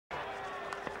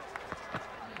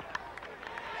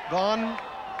Gone.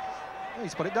 Oh,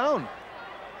 he's put it down.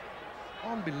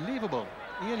 Unbelievable.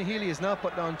 Ian Healy has now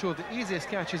put down two of the easiest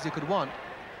catches you could want.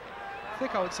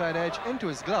 Thick outside edge into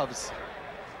his gloves.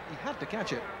 He had to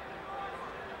catch it.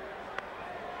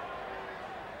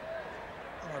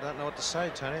 Oh, I don't know what to say,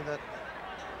 Tony. That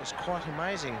was quite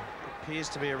amazing. It appears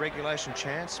to be a regulation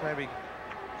chance. Maybe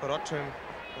got onto him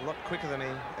a lot quicker than he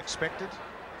expected.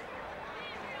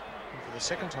 And for the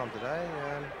second time today,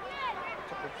 a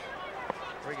couple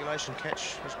of regulation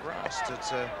catch was grasped. It's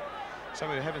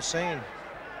something we haven't seen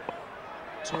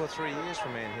 2 or 3 years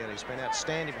from Ian Healy. He's been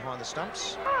outstanding behind the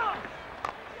stumps.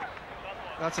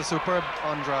 That's a superb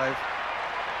on drive.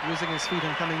 Using his feet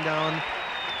and coming down,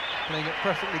 playing it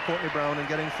perfectly, Courtney Browne, and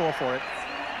getting 4 for it.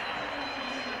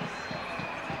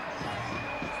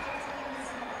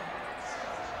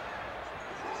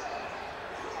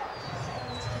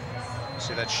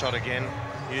 See that shot again,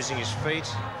 using his feet,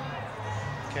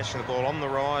 catching the ball on the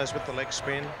rise with the leg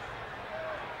spin.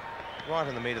 Right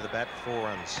in the meat of the bat, 4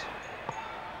 runs.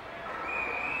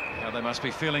 Yeah, they must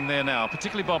be feeling there now,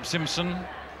 particularly Bob Simpson,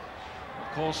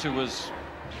 of course, who was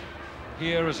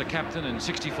here as a captain in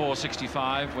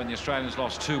 64-65 when the Australians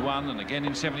lost 2-1, and again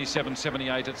in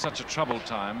 77-78 at such a troubled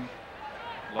time,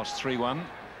 lost 3-1.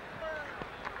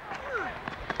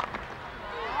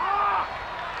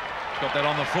 Got that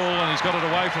on the full, and he's got it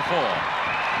away for 4.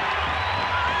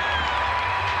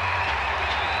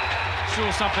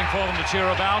 Still something for them to cheer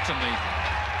about, and the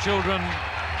children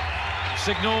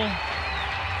signal,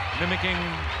 mimicking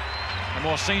a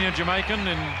more senior Jamaican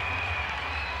in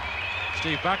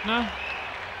Steve Buckner.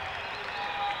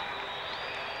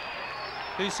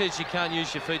 Who says you can't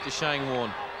use your feet to Shane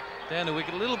Warne? Down the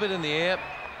wicket, a little bit in the air.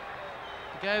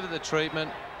 He gave it the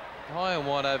treatment. High and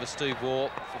wide over Steve Waugh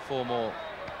for 4 more.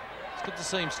 It's good to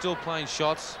see him still playing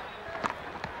shots.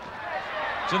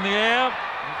 It's in the air.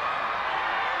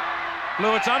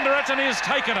 Blewett's under it, and he has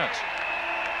taken it.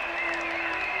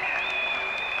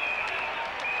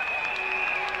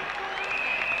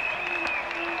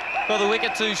 Got the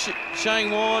wicket to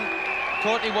Shane Warne.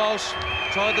 Courtney Walsh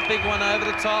tried the big one over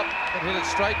the top, but hit it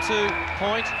straight to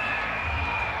point.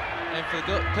 And for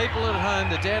the people at home,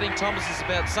 the doubting Thomases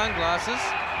about sunglasses,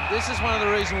 this is one of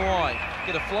the reasons why.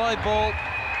 Get a fly ball,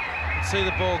 and see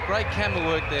the ball, great camera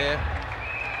work there.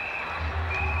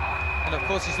 And of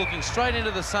course, he's looking straight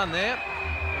into the sun there,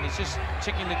 and he's just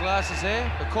checking the glasses there.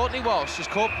 But Courtney Walsh has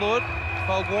caught Blewett,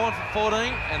 bowled Warne for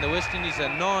 14, and the West Indies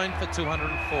are 9 for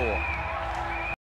 204.